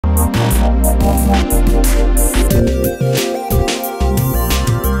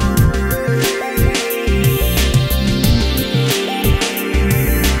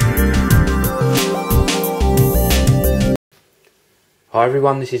Hi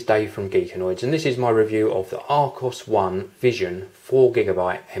everyone, this is Dave from Geekanoids and this is my review of the Archos One Vision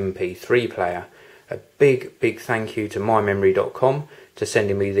 4GB MP3 player. A big thank you to mymemory.com for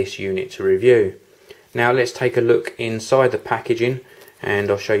sending me this unit to review. Now let's take a look inside the packaging and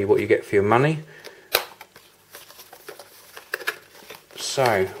I'll show you what you get for your money.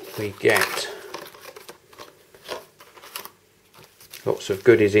 So we get lots of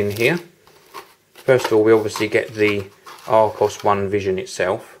goodies in here. First of all, we obviously get the Archos One Vision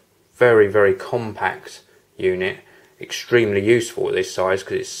itself. Very compact unit, extremely useful at this size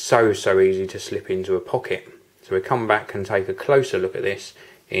because it's so easy to slip into a pocket. So we'll come back and take a closer look at this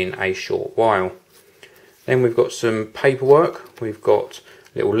in a short while. Then we've got some paperwork. We've got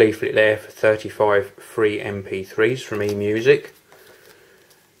a little leaflet there for 35 free MP3s from eMusic.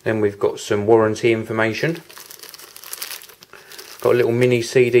 Then we've got some warranty information. Got a little mini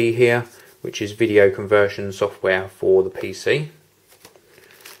CD here, which is video conversion software for the PC.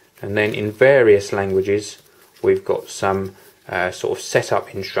 And then in various languages we've got some sort of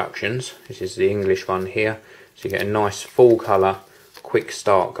setup instructions. This is the English one here, so you get a nice full colour quick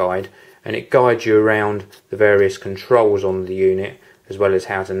start guide, and it guides you around the various controls on the unit as well as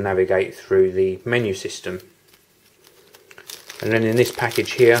how to navigate through the menu system. And then in this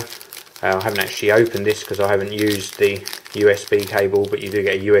package here, I haven't actually opened this because I haven't used the USB cable, but you do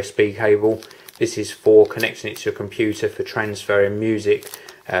get a USB cable. This is for connecting it to your computer for transferring music,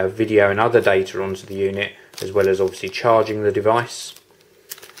 video and other data onto the unit, as well as obviously charging the device.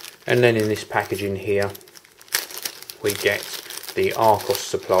 And then in this packaging here we get the Archos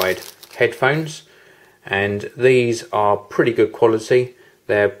supplied headphones, and these are pretty good quality.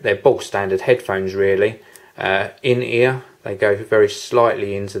 They're bog standard headphones really. In ear, they go very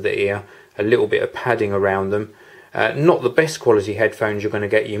slightly into the ear, a little bit of padding around them. Not the best quality headphones you're going to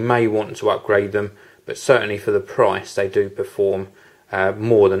get. You may want to upgrade them, but certainly for the price they do perform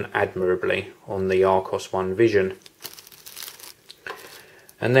more than admirably on the Archos One Vision.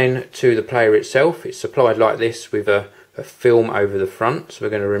 And then to the player itself, it's supplied like this with a film over the front, so we're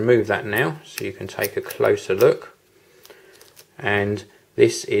going to remove that now so you can take a closer look. And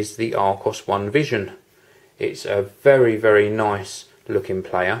this is the Archos One Vision. It's a very nice looking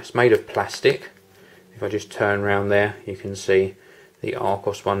player. It's made of plastic. If I just turn around there, you can see the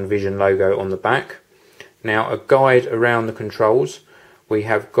Archos One Vision logo on the back. Now a guide around the controls. We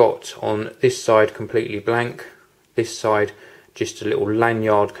have got on this side completely blank, this side just a little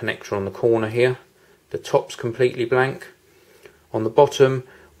lanyard connector on the corner here. The top's completely blank. On the bottom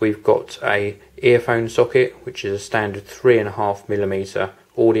we've got a earphone socket, which is a standard 3.5mm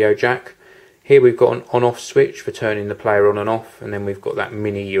audio jack. Here we've got an on-off switch for turning the player on and off, and then we've got that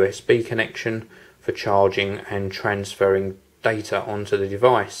mini USB connection for charging and transferring data onto the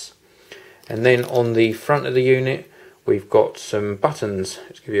device. And then on the front of the unit we've got some buttons.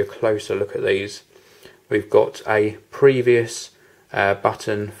 Let's give you a closer look at these. We've got a previous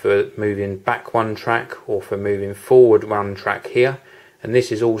button for moving back one track or for moving forward one track here, and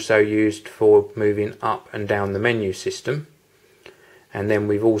this is also used for moving up and down the menu system. And then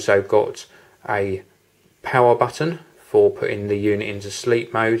we've also got a power button for putting the unit into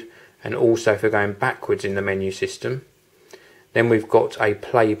sleep mode and also for going backwards in the menu system. Then we've got a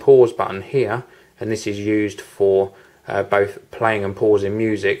play pause button here, and this is used for both playing and pausing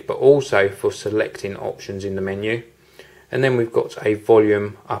music, but also for selecting options in the menu. And then we've got a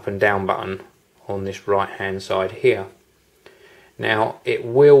volume up and down button on this right hand side here. Now it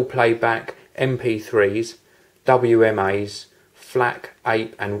will play back MP3s, WMAs, FLAC,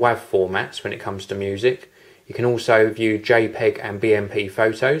 APE and WAV formats when it comes to music. You can also view JPEG and BMP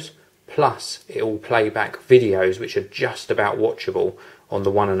photos, plus it will play back videos which are just about watchable on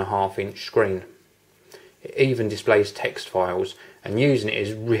the 1.5-inch screen. It even displays text files, and using it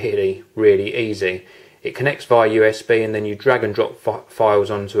is really easy. It connects via USB and then you drag and drop files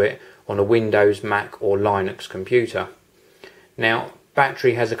onto it on a Windows, Mac or Linux computer. Now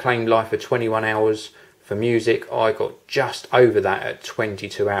battery has a claimed life of 21 hours. For music I got just over that at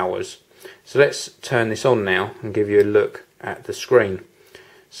 22 hours. So let's turn this on now and give you a look at the screen.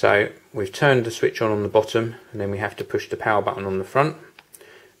 So we've turned the switch on the bottom, and then we have to push the power button on the front,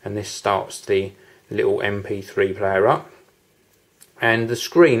 and this starts the little MP3 player up. And the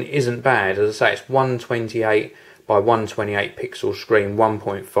screen isn't bad. As I say, it's 128 by 128 pixel screen,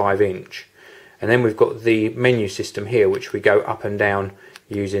 1.5 inch. And then we've got the menu system here, which we go up and down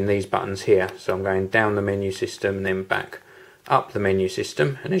using these buttons here. So I'm going down the menu system and then back up the menu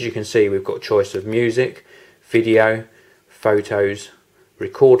system, and as you can see we've got choice of music, video, photos,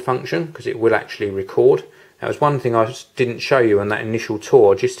 record function, because it will actually record. That was one thing I didn't show you on that initial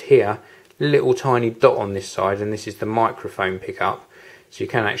tour. Just here, little tiny dot on this side, and this is the microphone pickup. so you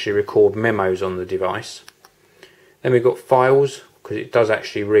can actually record memos on the device. Then we've got files, because it does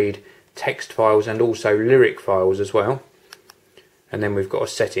actually read text files and also lyric files as well. And then we've got a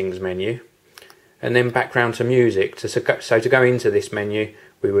settings menu, and then background to music. So to go into this menu,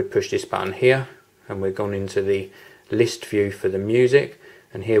 we would push this button here, and we've gone into the list view for the music,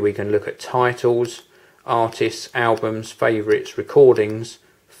 and here we can look at titles, artists, albums, favourites, recordings,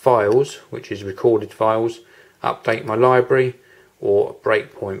 files, which is recorded files, update my library, or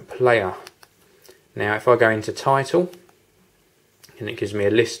breakpoint player. Now if I go into title, and it gives me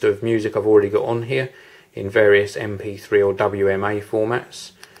a list of music I've already got on here in various MP3 or WMA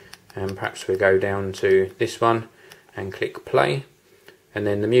formats, and perhaps we go down to this one and click play, and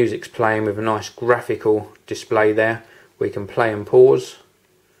then the music's playing with a nice graphical display there. We can play and pause,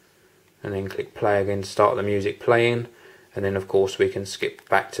 and then click play again to start the music playing, and then of course we can skip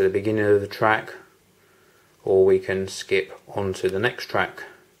back to the beginning of the track, or we can skip on to the next track.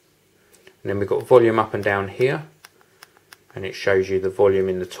 And then we've got volume up and down here, and it shows you the volume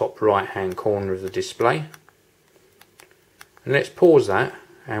in the top right hand corner of the display. And let's pause that,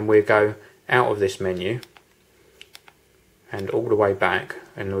 and we'll go out of this menu and all the way back,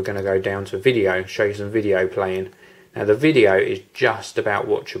 and we're going to go down to video, show you some video playing. Now the video is just about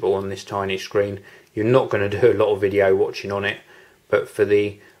watchable on this tiny screen. You're not going to do a lot of video watching on it, but for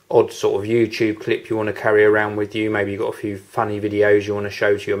the odd sort of YouTube clip you want to carry around with you, maybe you've got a few funny videos you want to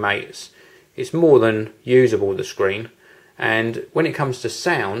show to your mates, it's more than usable, the screen. And when it comes to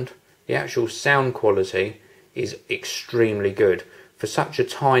sound, the actual sound quality is extremely good. For such a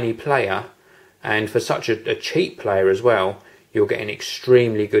tiny player, and for such a cheap player as well, you're getting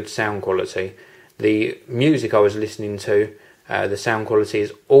extremely good sound quality. The music I was listening to, the sound quality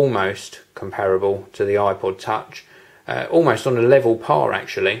is almost comparable to the iPod Touch, almost on a level par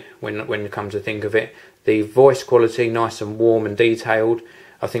actually, when you come to think of it. The voice quality, nice and warm and detailed.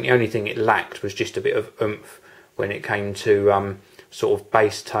 I think the only thing it lacked was just a bit of oomph when it came to sort of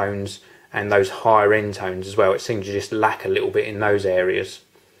bass tones and those higher end tones as well. It seemed to just lack a little bit in those areas.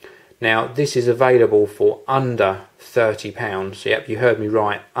 Now this is available for under £30. Yep, you heard me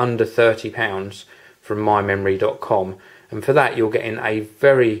right, under £30 from mymemory.com, and for that you're getting a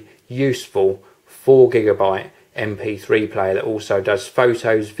very useful 4GB MP3 player that also does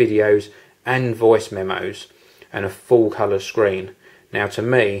photos, videos and voice memos, and a full colour screen. Now to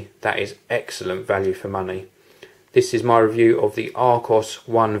me that is excellent value for money. This is my review of the Archos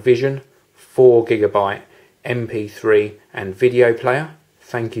One Vision 4GB MP3 and video player.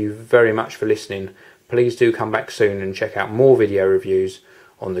 Thank you very much for listening. Please do come back soon and check out more video reviews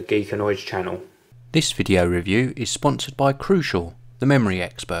on the Geekanoids channel. This video review is sponsored by Crucial, the memory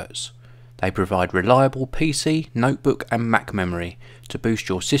experts. They provide reliable PC, notebook and Mac memory to boost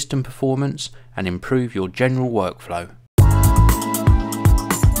your system performance and improve your general workflow.